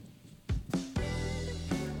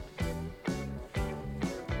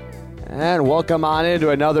And welcome on into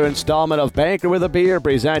another installment of Banker with a Beer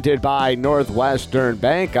presented by Northwestern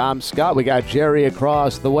Bank. I'm Scott. We got Jerry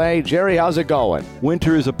across the way. Jerry, how's it going?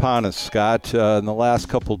 Winter is upon us, Scott. In the last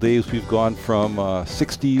couple of days, we've gone from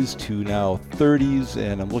 60s to now 30s,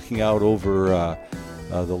 and I'm looking out over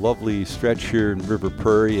the lovely stretch here in River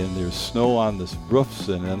Prairie, and there's snow on the roofs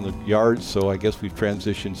and on the yards, so I guess we've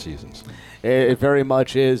transitioned seasons. It very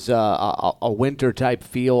much is a winter-type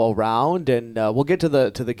feel around, and we'll get to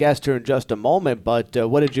the guest here in just a moment, but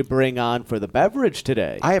what did you bring on for the beverage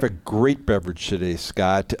today? I have a great beverage today,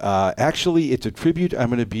 Scott. Actually, it's a tribute. I'm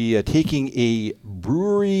going to be taking a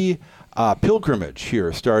brewery pilgrimage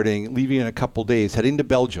here, leaving in a couple days, heading to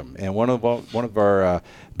Belgium, and one of our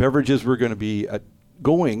beverages we're going to be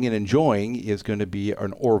going and enjoying is going to be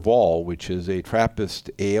an Orval, which is a Trappist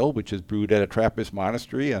ale, which is brewed at a Trappist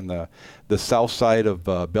monastery on the south side of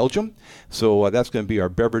Belgium. So that's going to be our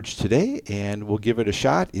beverage today, and we'll give it a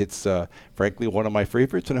shot. It's frankly one of my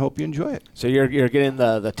favorites, and I hope you enjoy it. So you're getting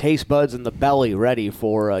the taste buds and the belly ready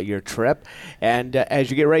for your trip, and as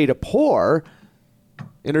you get ready to pour,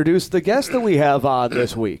 introduce the guest that we have on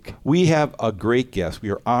this week. We have a great guest. We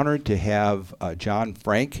are honored to have John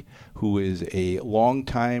Frank, who is a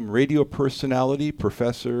longtime radio personality,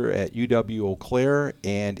 professor at UW-Eau Claire,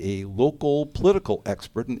 and a local political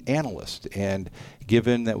expert and analyst. And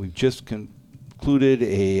given that we've just concluded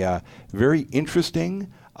a very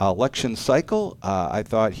interesting election cycle, I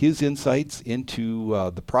thought his insights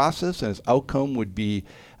into the process and his outcome would be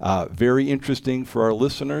very interesting for our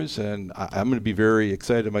listeners. And I'm going to be very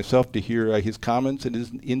excited myself to hear his comments and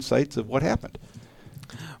his insights of what happened.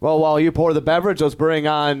 Well, while you pour the beverage, let's bring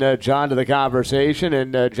on John to the conversation.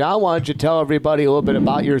 And John, why don't you tell everybody a little bit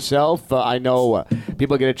about yourself? I know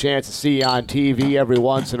people get a chance to see you on TV every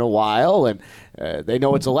once in a while, and they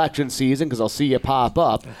know it's election season because they'll see you pop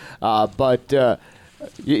up. But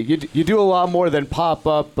you do a lot more than pop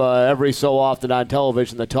up every so often on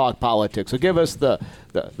television to talk politics. So give us the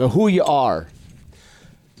who you are.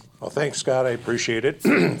 Well, thanks, Scott. I appreciate it.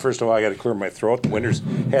 First of all, I got to clear my throat. The winter's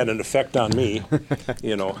had an effect on me,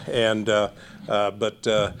 And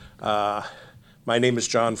my name is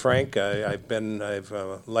John Frank. I'm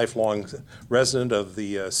a lifelong resident of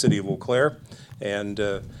the city of Eau Claire, and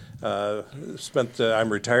I'm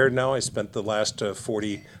retired now. I spent the last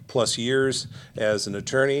 40 plus years as an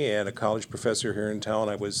attorney and a college professor here in town.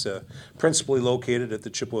 I was principally located at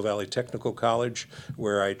the Chippewa Valley Technical College,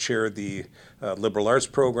 where I chaired the liberal arts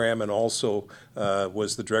program and also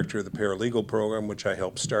was the director of the paralegal program, which I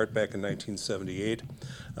helped start back in 1978.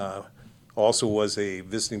 Also was a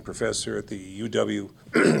visiting professor at the UW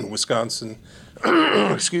Wisconsin,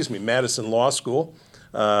 Madison Law School,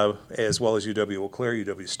 as well as UW-Eau Claire,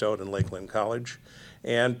 UW Stout, and Lakeland College.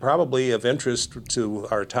 And probably of interest to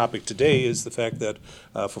our topic today is the fact that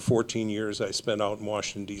for 14 years I spent out in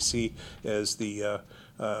Washington, D.C. as the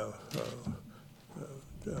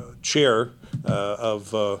chair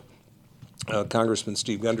of Congressman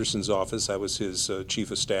Steve Gunderson's office. I was his chief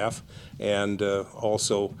of staff, and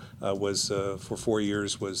also was for 4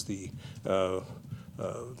 years was the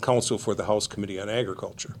counsel for the House Committee on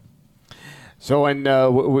Agriculture. So, and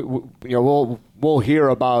we'll hear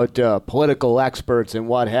about political experts and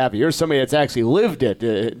what have you. You're somebody that's actually lived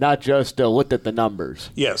it, not just looked at the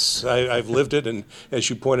numbers. Yes, I've lived it, and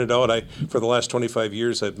as you pointed out, for the last 25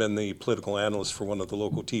 years I've been the political analyst for one of the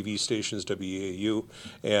local TV stations, WEAU,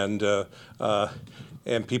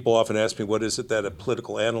 and people often ask me, what is it that a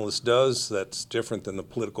political analyst does that's different than a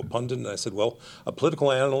political pundit? And I said, well, a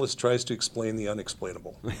political analyst tries to explain the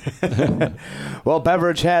unexplainable. Well,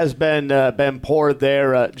 beverage has been poured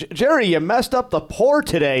there. Jerry, you messed up the pour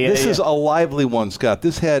today. This is a lively one, Scott.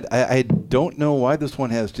 I don't know why this one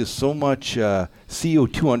has just so much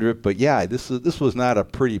CO2 under it, but yeah, this was not a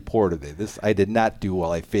pretty pour today. I did not do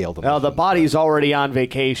well. I failed. Well, the body's already on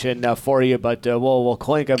vacation for you, but we'll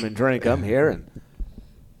clink them and drink them here. And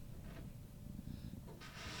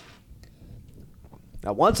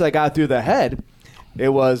now, once I got through the head, it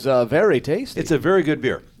was very tasty. It's a very good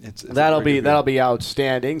beer. That'll be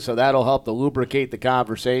outstanding. So that'll help to lubricate the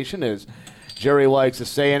conversation, as Jerry likes to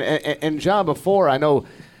say. And John, before, I know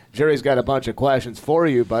Jerry's got a bunch of questions for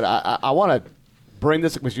you, but I want to bring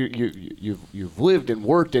this because you've lived and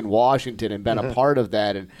worked in Washington and been a part of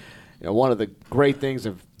that. And one of the great things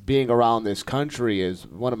of being around this country is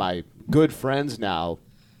one of my good friends now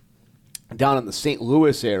down in the St.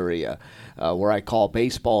 Louis area, where I call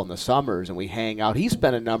baseball in the summers, and we hang out. He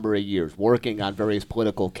spent a number of years working on various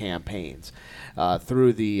political campaigns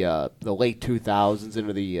through the late 2000s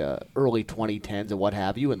into the early 2010s and what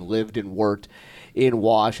have you, and lived and worked in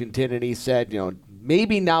Washington. And he said,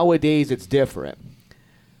 maybe nowadays it's different,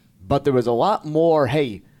 but there was a lot more,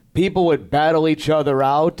 hey, people would battle each other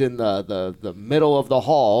out in the middle of the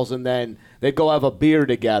halls, and then they'd go have a beer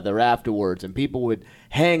together afterwards, and people would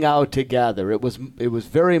hang out together. It was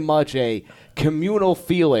very much a communal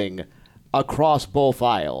feeling across both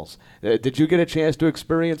aisles. Did you get a chance to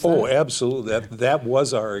experience that? Oh, absolutely. That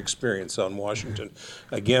was our experience on Washington.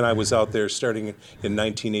 Again, I was out there starting in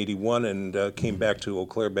 1981 and came back to Eau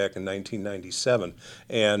Claire back in 1997.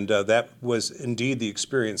 And that was indeed the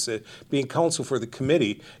experience. Being counsel for the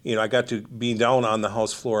committee, I got to be down on the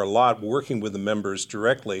House floor a lot, working with the members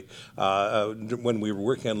directly when we were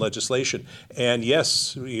working on legislation. And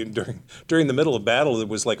yes, during the middle of battle, there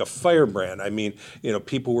was like a firebrand. I mean,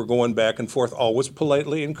 people were going back and forth, always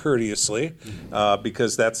politely and courteously,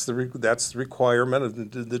 because that's the requirement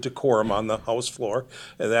of the decorum on the House floor.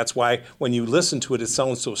 And that's why when you listen to it, it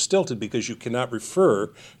sounds so stilted, because you cannot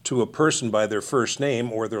refer to a person by their first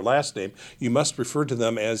name or their last name. You must refer to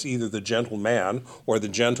them as either the gentleman or the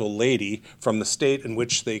gentle lady from the state in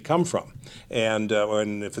which they come from. And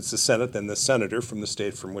if it's the Senate, then the senator from the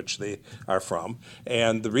state from which they are from.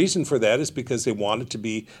 And the reason for that is because they want it to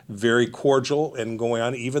be very cordial and going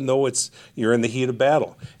on, even though you're in the heat of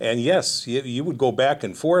battle. And yes, you would go back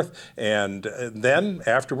and forth, and then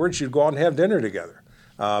afterwards you'd go out and have dinner together,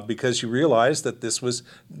 because you realized that this was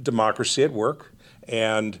democracy at work,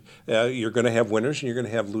 and you're going to have winners and you're going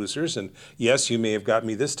to have losers. And yes, you may have got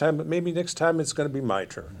me this time, but maybe next time it's going to be my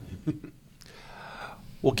turn.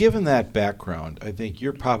 Well, given that background, I think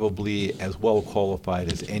you're probably as well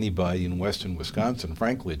qualified as anybody in western Wisconsin,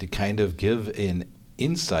 frankly, to kind of give an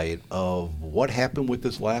insight of what happened with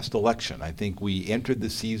this last election. I think we entered the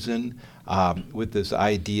season with this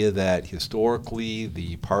idea that historically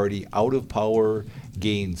the party out of power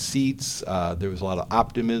gained seats. There was a lot of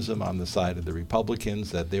optimism on the side of the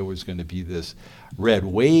Republicans that there was going to be this red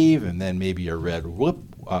wave and then maybe a red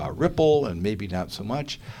ripple and maybe not so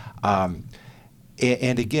much.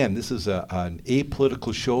 And again, this is an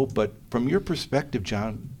apolitical show, but from your perspective,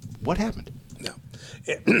 John, what happened?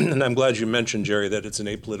 And I'm glad you mentioned, Jerry, that it's an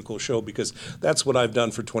apolitical show, because that's what I've done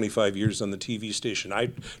for 25 years on the TV station. I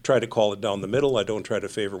try to call it down the middle. I don't try to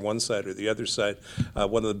favor one side or the other side.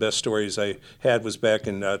 One of the best stories I had was back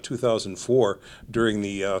in 2004 during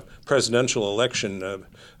the presidential election,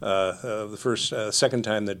 the second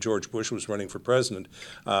time that George Bush was running for president.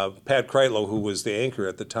 Pat Kreitlow, who was the anchor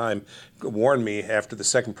at the time, warned me after the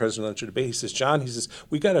second presidential debate. He says, John,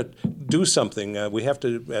 we got to do something. We have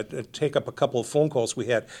to take up a couple of phone calls we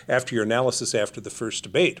had after your analysis after the first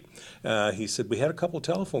debate. He said, we had a couple of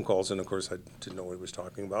telephone calls, and of course I didn't know what he was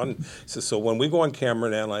talking about. And he says, so when we go on camera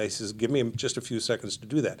and analyze, he says, give me just a few seconds to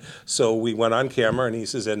do that. So we went on camera, and he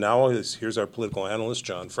says, and now here's our political analyst,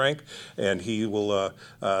 John Frank, and he will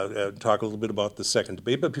talk a little bit about the second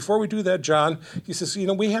debate. But before we do that, John, he says,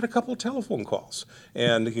 we had a couple of telephone calls.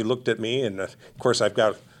 And he looked at me, and of course I've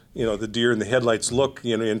got the deer in the headlights look,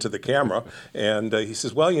 into the camera. And he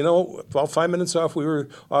says, well, about 5 minutes off, we were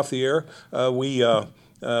off the air. We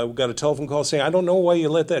got a telephone call saying, I don't know why you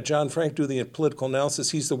let that John Frank do the political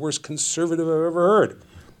analysis. He's the worst conservative I've ever heard.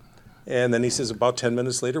 And then he says, about 10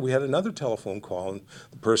 minutes later, we had another telephone call, and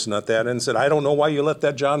the person at that end said, I don't know why you let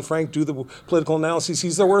that John Frank do the political analysis.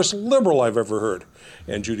 He's the worst liberal I've ever heard.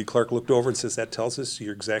 And Judy Clark looked over and says, that tells us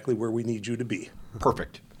you're exactly where we need you to be.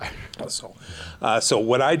 Perfect. So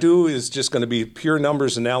what I do is just going to be pure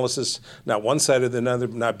numbers analysis, not one side or the other,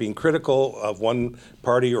 not being critical of one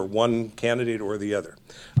party or one candidate or the other.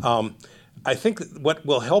 I think what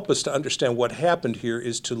will help us to understand what happened here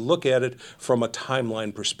is to look at it from a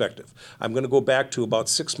timeline perspective. I'm going to go back to about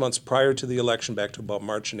 6 months prior to the election, back to about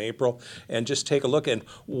March and April, and just take a look and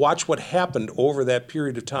watch what happened over that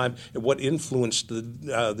period of time and what influenced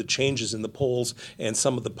the changes in the polls and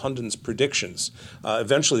some of the pundits' predictions.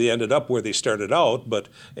 Eventually, they ended up where they started out,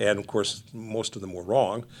 and of course, most of them were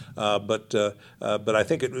wrong. But I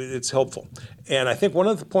think it's helpful. And I think one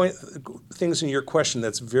of the things in your question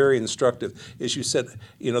that's very instructive is you said,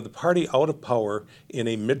 the party out of power in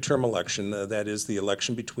a midterm election, that is the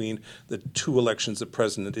election between the two elections the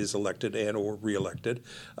president is elected and or reelected,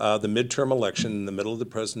 the midterm election in the middle of the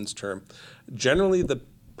president's term, generally the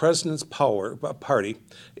president's party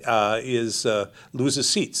loses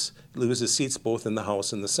seats both in the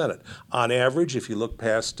House and the Senate. On average, if you look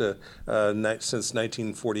past since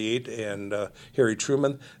 1948 and Harry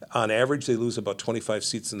Truman, on average they lose about 25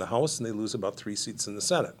 seats in the House and they lose about 3 seats in the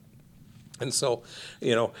Senate. And so,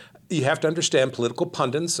 you have to understand political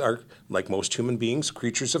pundits are, like most human beings,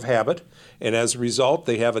 creatures of habit, and as a result,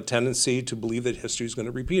 they have a tendency to believe that history is going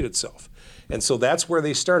to repeat itself. And so that's where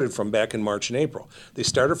they started from back in March and April. They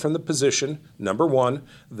started from the position, number one,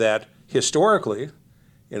 that historically,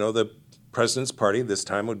 the president's party, this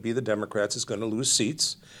time would be the Democrats, is going to lose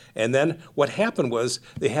seats. And then what happened was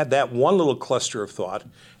they had that one little cluster of thought,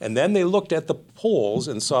 and then they looked at the polls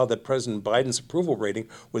and saw that President Biden's approval rating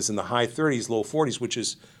was in the high 30s, low 40s, which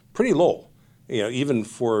is pretty low, even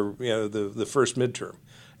for the first midterm.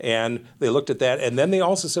 And they looked at that, and then they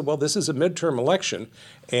also said, well, this is a midterm election,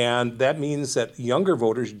 and that means that younger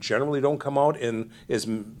voters generally don't come out in as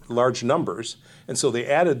large numbers. And so they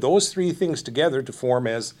added those three things together to form,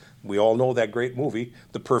 as we all know that great movie,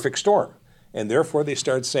 The Perfect Storm. And therefore they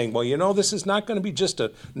started saying, well, this is not going to be just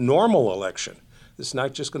a normal election. This is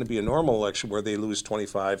not just going to be a normal election where they lose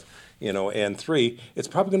 25, and 3. It's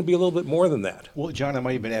probably going to be a little bit more than that. Well, John, I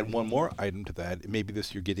might even add one more item to that. Maybe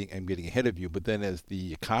I'm getting ahead of you, but then as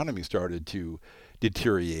the economy started to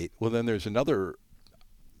deteriorate, well, then there's another,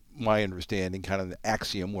 my understanding, kind of an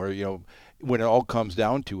axiom where, when it all comes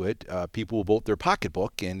down to it, people will vote their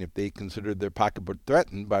pocketbook, and if they consider their pocketbook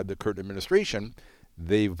threatened by the current administration,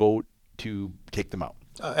 they vote to take them out.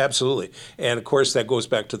 Absolutely. And of course, that goes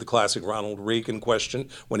back to the classic Ronald Reagan question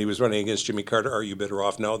when he was running against Jimmy Carter: are you better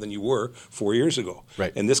off now than you were 4 years ago?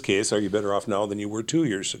 Right. In this case, are you better off now than you were 2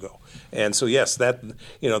 years ago? And so, yes, that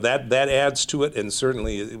adds to it, and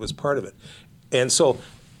certainly it was part of it. And so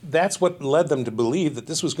that's what led them to believe that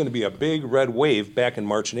this was going to be a big red wave back in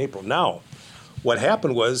March and April. Now, what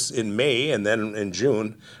happened was in May and then in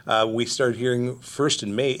June, we started hearing first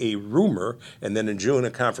in May a rumor and then in June a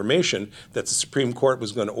confirmation that the Supreme Court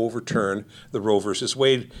was going to overturn the Roe versus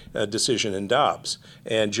Wade decision in Dobbs.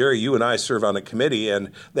 And Jerry, you and I serve on a committee, and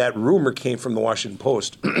that rumor came from the Washington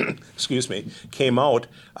Post, came out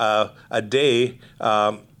a day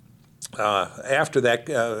after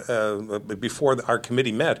that, before our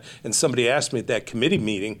committee met, and somebody asked me at that committee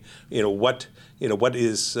meeting, what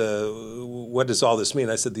does all this mean?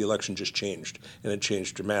 I said the election just changed, and it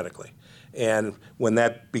changed dramatically. And when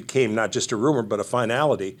that became not just a rumor but a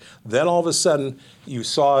finality, then all of a sudden you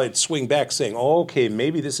saw it swing back, saying, oh, okay,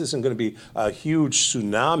 maybe this isn't going to be a huge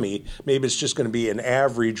tsunami. Maybe it's just going to be an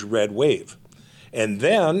average red wave. And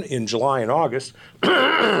then in July and August,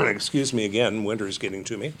 excuse me again, winter is getting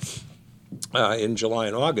to me. In July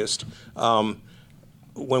and August,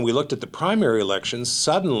 when we looked at the primary elections,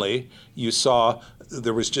 suddenly you saw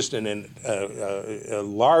there was just a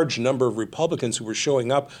large number of Republicans who were showing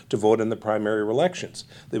up to vote in the primary elections.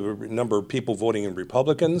 There were a number of people voting in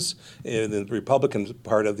Republicans. The Republican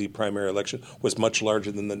part of the primary election was much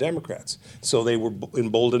larger than the Democrats. So they were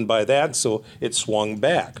emboldened by that, so it swung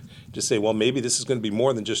back to say, well, maybe this is going to be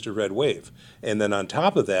more than just a red wave. And then on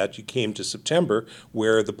top of that, you came to September,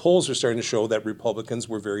 where the polls are starting to show that Republicans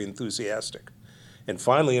were very enthusiastic. And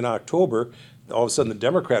finally, in October, all of a sudden the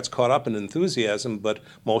Democrats caught up in enthusiasm, but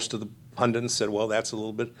most of the pundits said, well, that's a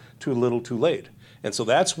little bit too little too late. And so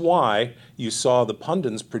that's why you saw the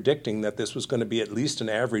pundits predicting that this was going to be at least an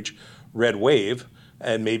average red wave,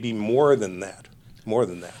 and maybe more than that.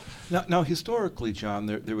 Now, historically, John,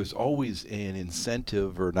 there was always an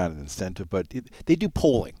incentive, or not an incentive, but they do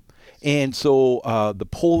polling. And so the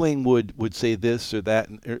polling would say this or that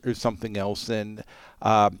or something else. And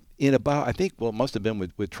in about, I think, well, it must have been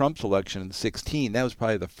with Trump's election in 2016, that was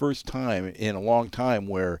probably the first time in a long time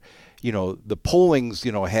where, the pollings,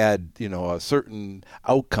 had, a certain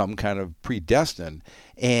outcome kind of predestined.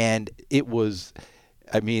 And it was,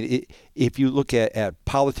 if you look at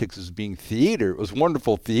politics as being theater, it was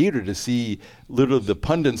wonderful theater to see literally the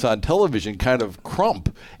pundits on television kind of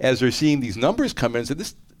crump as they're seeing these numbers come in and say,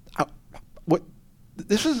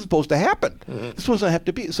 this isn't supposed to happen. Mm-hmm. This wasn't have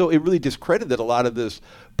to be. So it really discredited a lot of this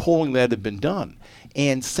polling that had been done.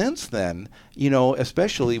 And since then,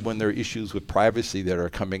 especially when there are issues with privacy that are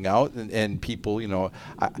coming out, and people,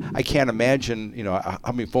 I can't imagine,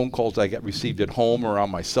 how many phone calls I get received at home or on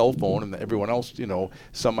my cell phone, and everyone else,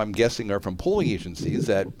 some I'm guessing are from polling agencies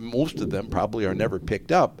that most of them probably are never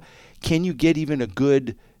picked up. Can you get even a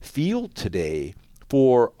good feel today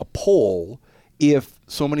for a poll if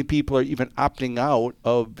so many people are even opting out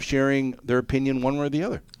of sharing their opinion one way or the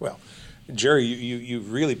other? Well, Jerry,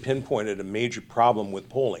 you've really pinpointed a major problem with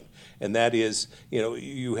polling, and that is,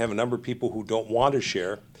 you have a number of people who don't want to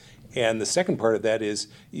share, and the second part of that is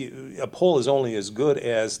a poll is only as good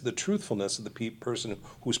as the truthfulness of the person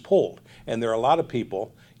who's polled, and there are a lot of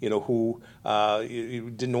people who you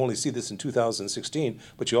didn't only see this in 2016,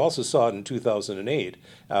 but you also saw it in 2008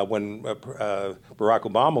 when Barack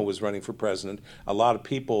Obama was running for president. A lot of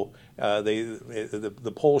people,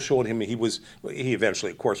 the poll showed him he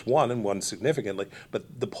eventually, of course, won and won significantly,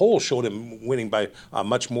 but the poll showed him winning by a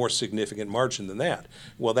much more significant margin than that.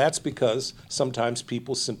 Well, that's because sometimes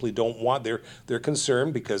people simply don't want, they're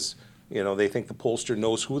concerned because They think the pollster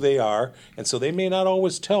knows who they are, and so they may not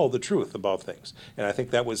always tell the truth about things. And I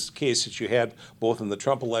think that was the case that you had both in the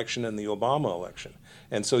Trump election and the Obama election.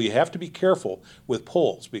 And so you have to be careful with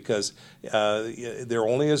polls because they're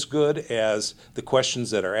only as good as the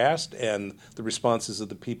questions that are asked and the responses of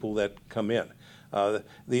the people that come in.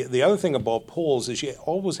 The other thing about polls is you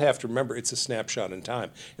always have to remember it's a snapshot in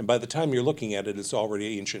time. And by the time you're looking at it, it's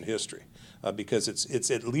already ancient history because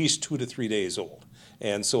it's at least 2 to 3 days old.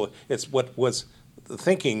 And so it's what was the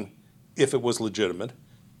thinking, if it was legitimate,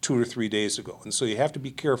 2 or 3 days ago. And so you have to be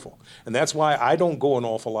careful. And that's why I don't go an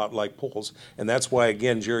awful lot like polls. And that's why,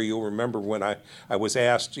 again, Jerry, you'll remember when I was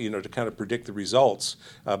asked, to kind of predict the results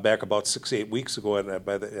back about 6, 8 weeks ago on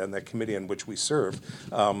that committee on which we serve.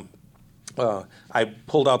 I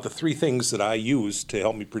pulled out the 3 things that I use to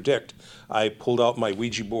help me predict. I pulled out my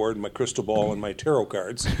Ouija board, my crystal ball, and my tarot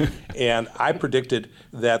cards, and I predicted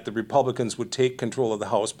that the Republicans would take control of the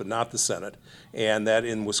House, but not the Senate, and that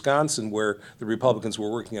in Wisconsin, where the Republicans were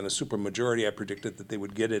working on a supermajority, I predicted that they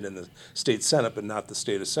would get it in the state Senate, but not the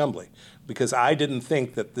state Assembly, because I didn't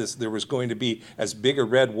think that there was going to be as big a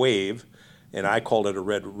red wave, and I called it a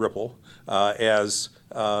red ripple, as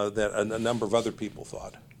that a number of other people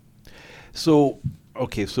thought. So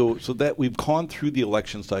that we've gone through the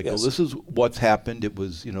election cycle. Yes. This is what's happened. It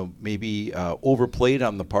was, maybe overplayed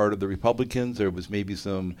on the part of the Republicans. There was maybe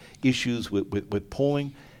some issues with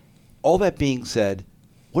polling. All that being said,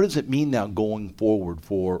 what does it mean now going forward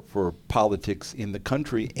for politics in the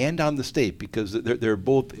country and on the state? Because they're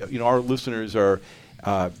both, our listeners are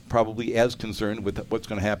probably as concerned with what's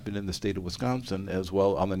going to happen in the state of Wisconsin as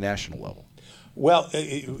well on the national level. Well,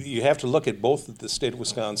 you have to look at both the state of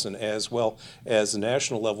Wisconsin as well as the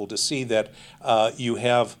national level to see that you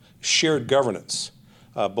have shared governance.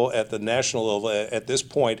 Both at the national level, at this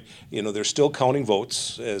point, they're still counting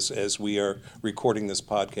votes as we are recording this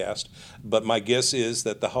podcast. But my guess is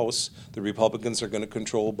that the House, the Republicans are going to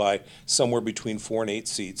control by somewhere between 4 and 8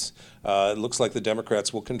 seats. It looks like the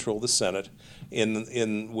Democrats will control the Senate.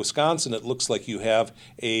 In Wisconsin, it looks like you have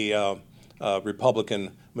a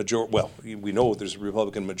Republican majority. Well, we know there's a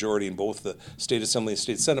Republican majority in both the state Assembly and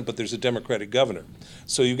state Senate, but there's a Democratic governor.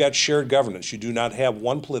 So you've got shared governance. You do not have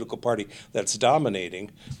one political party that's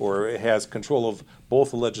dominating or has control of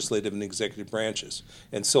both the legislative and executive branches.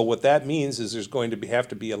 And so what that means is there's going to have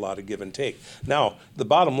to be a lot of give and take. Now, the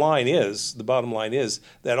bottom line is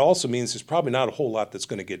that also means there's probably not a whole lot that's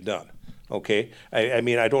going to get done. Okay, I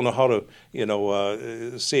mean, I don't know how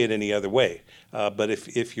to say it any other way. But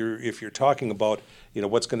if you're talking about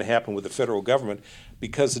what's going to happen with the federal government,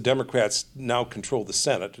 because the Democrats now control the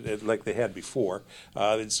Senate like they had before,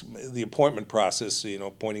 it's the appointment process,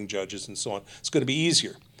 appointing judges and so on. It's going to be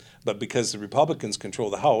easier. But because the Republicans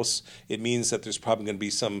control the House, it means that there's probably going to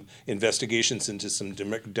be some investigations into some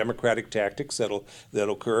Democratic tactics that'll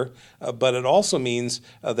occur. But it also means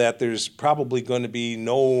that there's probably going to be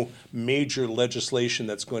no major legislation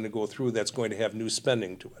that's going to go through that's going to have new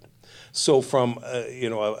spending to it. So from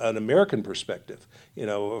an American perspective,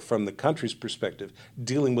 from the country's perspective,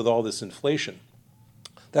 dealing with all this inflation,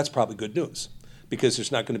 that's probably good news. Because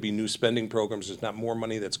there's not going to be new spending programs, there's not more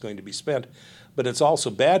money that's going to be spent. But it's also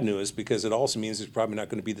bad news because it also means there's probably not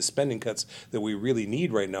going to be the spending cuts that we really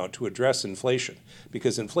need right now to address inflation.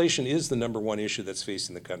 Because inflation is the number one issue that's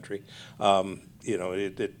facing the country. You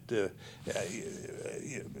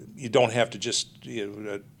don't have to just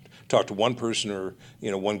talk to one person or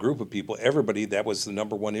one group of people. Everybody, that was the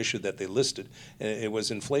number one issue that they listed, and it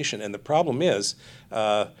was inflation. And the problem is,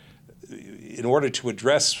 in order to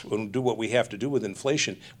address and do what we have to do with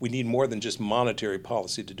inflation, we need more than just monetary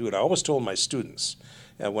policy to do it. I always told my students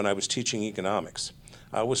when I was teaching economics,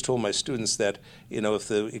 I always told my students that, if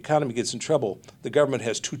the economy gets in trouble, the government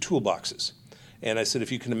has 2 toolboxes. And I said,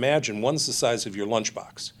 if you can imagine, one's the size of your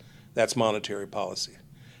lunchbox. That's monetary policy.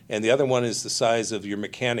 And the other one is the size of your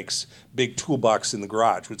mechanic's big toolbox in the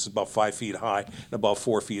garage, which is about 5 feet high and about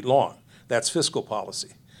 4 feet long. That's fiscal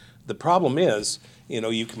policy. The problem is,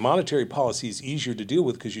 monetary policy is easier to deal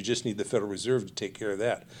with because you just need the Federal Reserve to take care of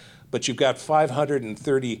that. But you've got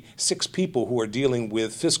 536 people who are dealing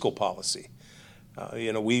with fiscal policy.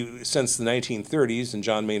 Since the 1930s and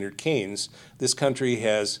John Maynard Keynes, this country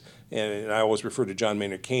has, and I always refer to John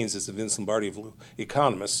Maynard Keynes as the Vince Lombardi of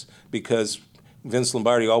economists, because Vince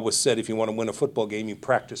Lombardi always said if you want to win a football game, you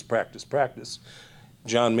practice, practice, practice.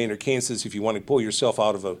 John Maynard Keynes says if you want to pull yourself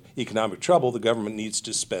out of economic trouble, the government needs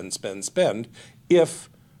to spend, spend, spend if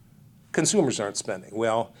consumers aren't spending.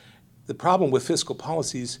 Well, the problem with fiscal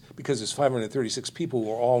policies, because there's 536 people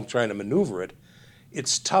who are all trying to maneuver it,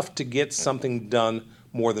 it's tough to get something done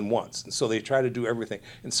more than once. And so they try to do everything.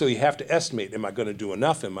 And so you have to estimate, am I going to do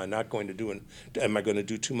enough? Am I not going to do, am I going to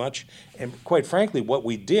do too much? And quite frankly, what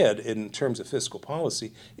we did in terms of fiscal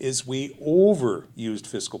policy is we overused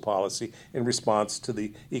fiscal policy in response to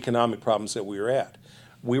the economic problems that we were at.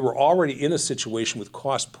 We were already in a situation with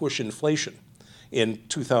cost push inflation in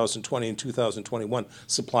 2020 and 2021,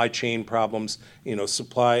 supply chain problems,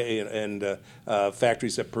 supply and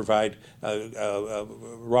factories that provide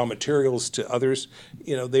raw materials to others,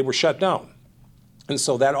 they were shut down. And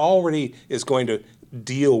so that already is going to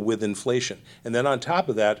deal with inflation. And then on top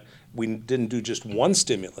of that, we didn't do just one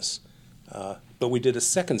stimulus, but we did a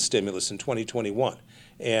second stimulus in 2021.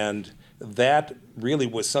 And that really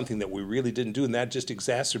was something that we really didn't do, and that just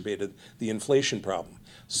exacerbated the inflation problem.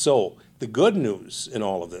 So the good news in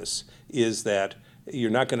all of this is that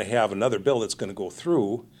you're not going to have another bill that's going to go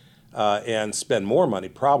through and spend more money,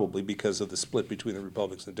 probably because of the split between the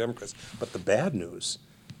Republicans and the Democrats. But the bad news,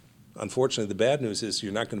 unfortunately, the bad news is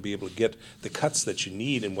you're not going to be able to get the cuts that you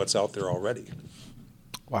need in what's out there already.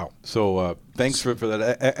 Wow. So thanks for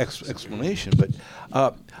that explanation. But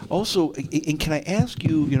also, and can I ask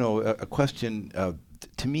you, a question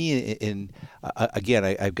to me? Again,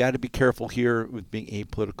 I've got to be careful here with being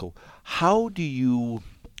apolitical.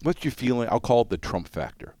 What's your feeling? I'll call it the Trump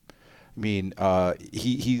factor. I mean,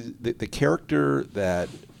 he's the character that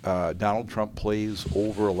Donald Trump plays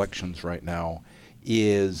over elections right now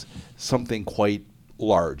is something quite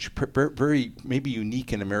large, very maybe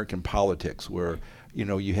unique in American politics, where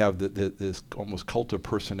you have this almost cult of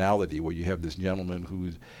personality, where you have this gentleman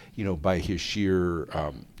who's, by his sheer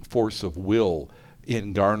force of will,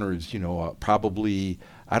 garners, probably,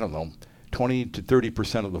 I don't know, 20 to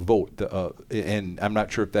 30% of the vote. And I'm not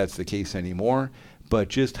sure if that's the case anymore, but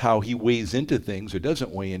just how he weighs into things or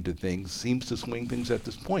doesn't weigh into things seems to swing things at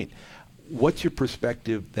this point. What's your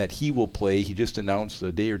perspective that he will play? He just announced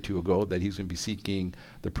a day or two ago that he's going to be seeking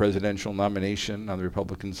the presidential nomination on the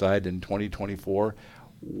Republican side in 2024.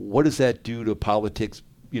 What does that do to politics,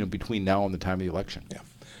 between now and the time of the election? Yeah,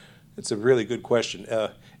 it's a really good question.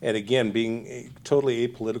 And again, being totally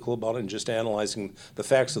apolitical about it and just analyzing the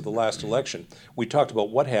facts of the last election, we talked about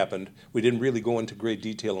what happened. We didn't really go into great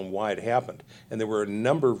detail on why it happened. And there were a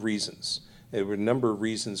number of reasons. There were a number of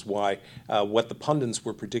reasons why what the pundits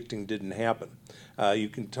were predicting didn't happen. You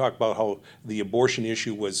can talk about how the abortion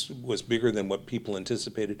issue was bigger than what people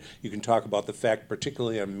anticipated. You can talk about the fact,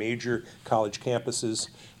 particularly on major college campuses,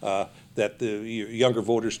 that the younger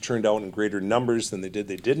voters turned out in greater numbers than they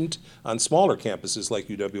didn't on smaller campuses like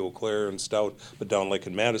UW-Eau Claire and Stout, but down Lake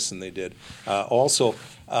and Madison they did. Another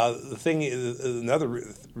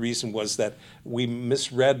reason was that we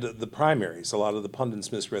misread the primaries. A lot of the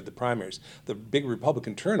pundits misread the primaries. The big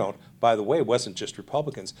Republican turnout, by the way, wasn't just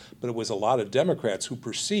Republicans, but it was a lot of Democrats who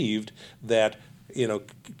perceived that a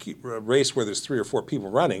race where there's 3 or 4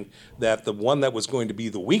 people running, that the one that was going to be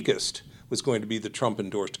the weakest was going to be the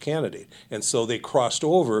Trump-endorsed candidate. And so they crossed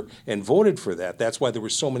over and voted for that. That's why there were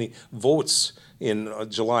so many votes in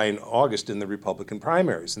July and August in the Republican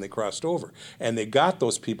primaries, and they crossed over. And they got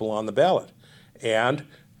those people on the ballot. And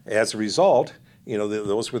as a result,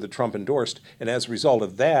 those were the Trump-endorsed. And as a result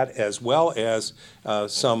of that, as well as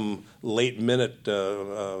some late-minute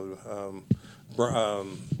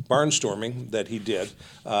barnstorming that he did,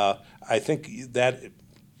 I think that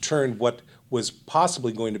turned what was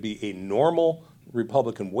possibly going to be a normal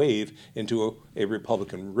Republican wave into a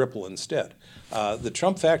Republican ripple instead. The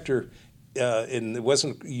Trump factor, and it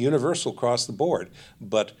wasn't universal across the board,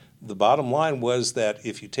 but the bottom line was that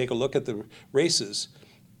if you take a look at the races,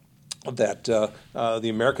 that the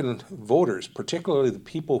American voters, particularly the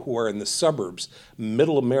people who are in the suburbs,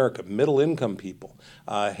 middle America, middle-income people,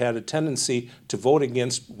 had a tendency to vote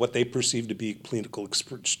against what they perceived to be political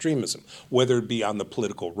extremism, whether it be on the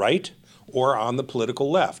political right or on the political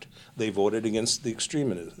left. They voted against the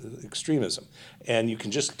extremism. And you can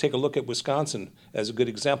just take a look at Wisconsin as a good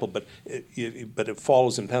example, but it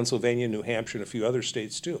follows in Pennsylvania, New Hampshire, and a few other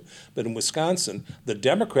states too. But in Wisconsin, the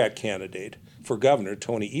Democrat candidate for governor,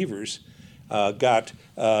 Tony Evers, got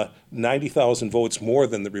 90,000 votes more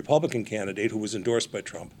than the Republican candidate who was endorsed by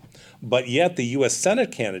Trump. But yet the U.S.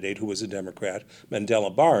 Senate candidate, who was a Democrat,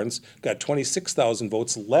 Mandela Barnes, got 26,000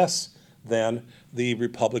 votes less than the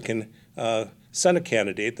Republican Senate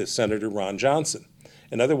candidate, the Senator Ron Johnson.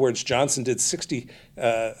 In other words, Johnson did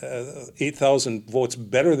 68,000 votes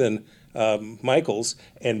better than Michaels,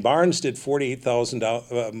 and Barnes did 48,000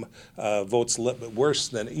 votes worse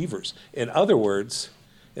than Evers. In other words,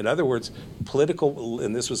 political,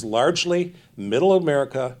 and this was largely middle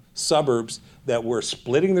America, suburbs that were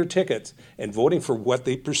splitting their tickets and voting for what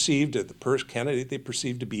they perceived, or the candidate they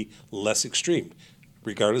perceived to be less extreme.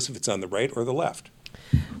 regardless if it's on the right or the left.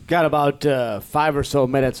 Got about 5 or so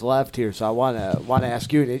minutes left here, so I want to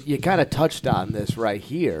ask you. You kind of touched on this right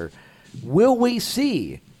here. Will we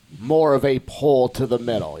see more of a pull to the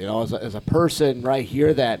middle? You know, as a person right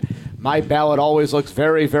here, that my ballot always looks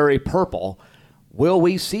very, very purple. Will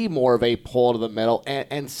we see more of a pull to the middle?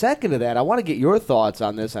 And second to that, I want to get your thoughts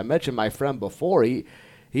on this. I mentioned my friend before.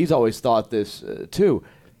 He's always thought this too.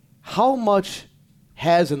 How much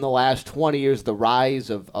has in the last 20 years the rise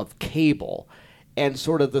of cable and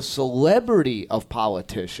sort of the celebrity of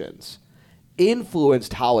politicians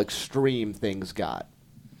influenced how extreme things got?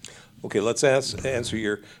 Okay, let's answer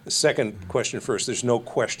your second question first. There's no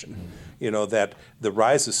question, that the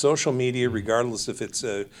rise of social media, regardless if it's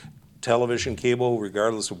television, cable,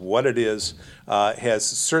 regardless of what it is, has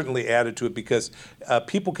certainly added to it, because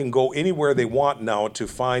people can go anywhere they want now to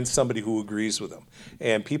find somebody who agrees with them.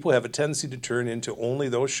 And people have a tendency to turn into only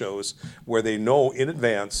those shows where they know in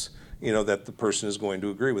advance that the person is going to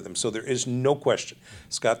agree with them. So there is no question.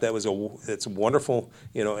 Scott, it's a wonderful,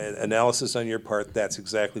 analysis on your part. That's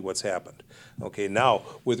exactly what's happened. Okay, now,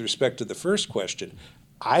 with respect to the first question,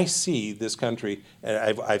 I see this country, and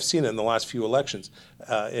I've seen it in the last few elections,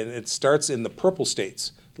 and it starts in the purple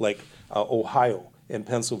states like Ohio and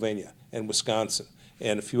Pennsylvania and Wisconsin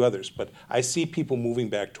and a few others. But I see people moving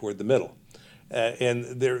back toward the middle.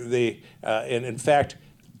 And in fact,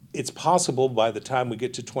 it's possible by the time we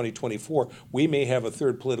get to 2024, we may have a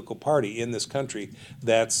third political party in this country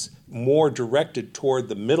that's more directed toward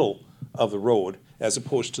the middle of the road as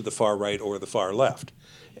opposed to the far right or the far left.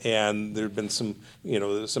 And there have been some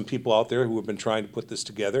people out there who have been trying to put this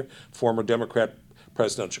together. Former Democrat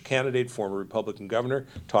presidential candidate, former Republican governor,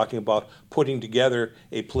 talking about putting together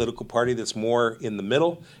a political party that's more in the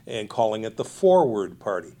middle and calling it the Forward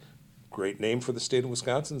Party. Great name for the state of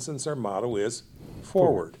Wisconsin, since our motto is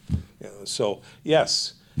forward. So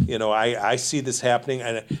yes, I see this happening,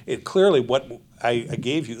 and it clearly, what I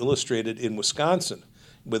gave you illustrated in Wisconsin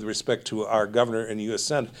with respect to our governor and U.S.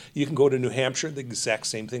 Senate. You can go to New Hampshire, the exact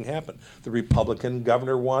same thing happened. The Republican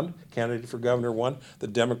governor won, candidate for governor won, the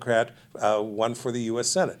Democrat won for the U.S.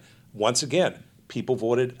 Senate. Once again, people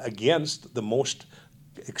voted against the most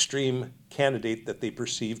extreme candidate that they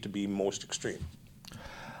perceived to be most extreme.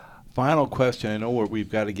 Final question. I know we've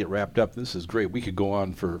got to get wrapped up. This is great. We could go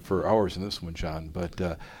on for hours in this one, John.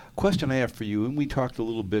 But question I have for you, and we talked a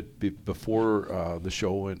little bit before the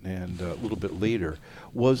show and a little bit later,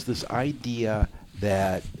 was this idea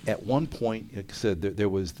that at one point, like I said, there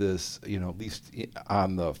was this, at least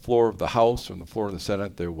on the floor of the House or on the floor of the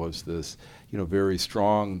Senate, there was this, very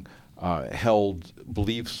strong held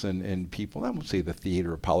beliefs and people. I won't say the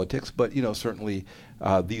theater of politics, but certainly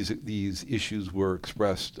these issues were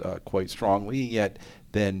expressed quite strongly. Yet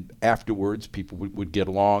then afterwards, people would get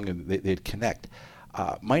along and they'd connect.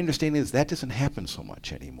 My understanding is that doesn't happen so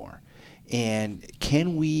much anymore. And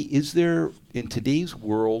is there, in today's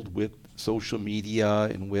world with social media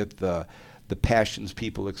and with the passions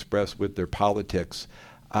people express with their politics,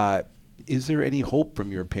 is there any hope,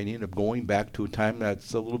 from your opinion, of going back to a time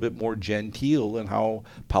that's a little bit more genteel in how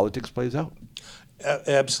politics plays out?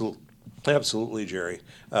 Absolutely, Jerry.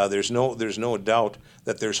 There's no doubt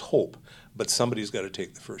that there's hope, but somebody's got to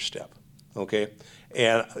take the first step. Okay,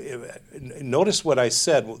 and notice what I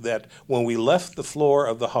said, that when we left the floor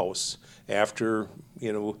of the House after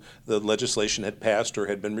the legislation had passed or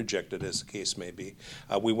had been rejected, as the case may be,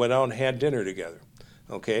 we went out and had dinner together.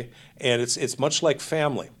 Okay, and it's much like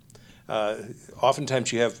family.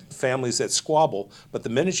 Oftentimes you have families that squabble, but the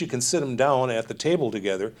minute you can sit them down at the table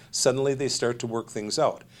together, suddenly they start to work things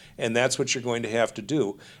out. And that's what you're going to have to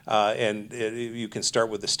do. And you can start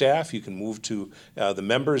with the staff, you can move to the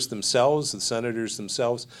members themselves, the senators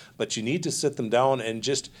themselves, but you need to sit them down and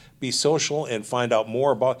just be social and find out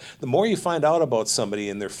more about. The more you find out about somebody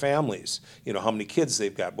and their families, how many kids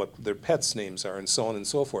they've got, what their pets' names are, and so on and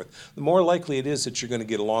so forth, the more likely it is that you're going to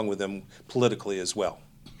get along with them politically as well.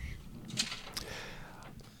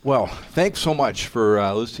 Well, thanks so much for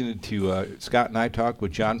listening to Scott and I talk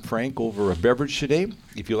with John Frank over a beverage today.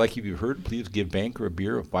 If you like what you've heard, please give Banker a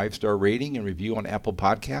Beer a 5-star rating and review on Apple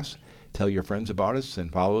Podcasts. Tell your friends about us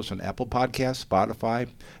and follow us on Apple Podcasts, Spotify,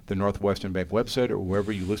 the Northwestern Bank website, or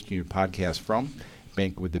wherever you listen to your podcast from.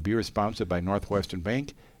 Banker with the Beer is sponsored by Northwestern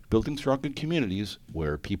Bank, building stronger communities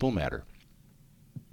where people matter.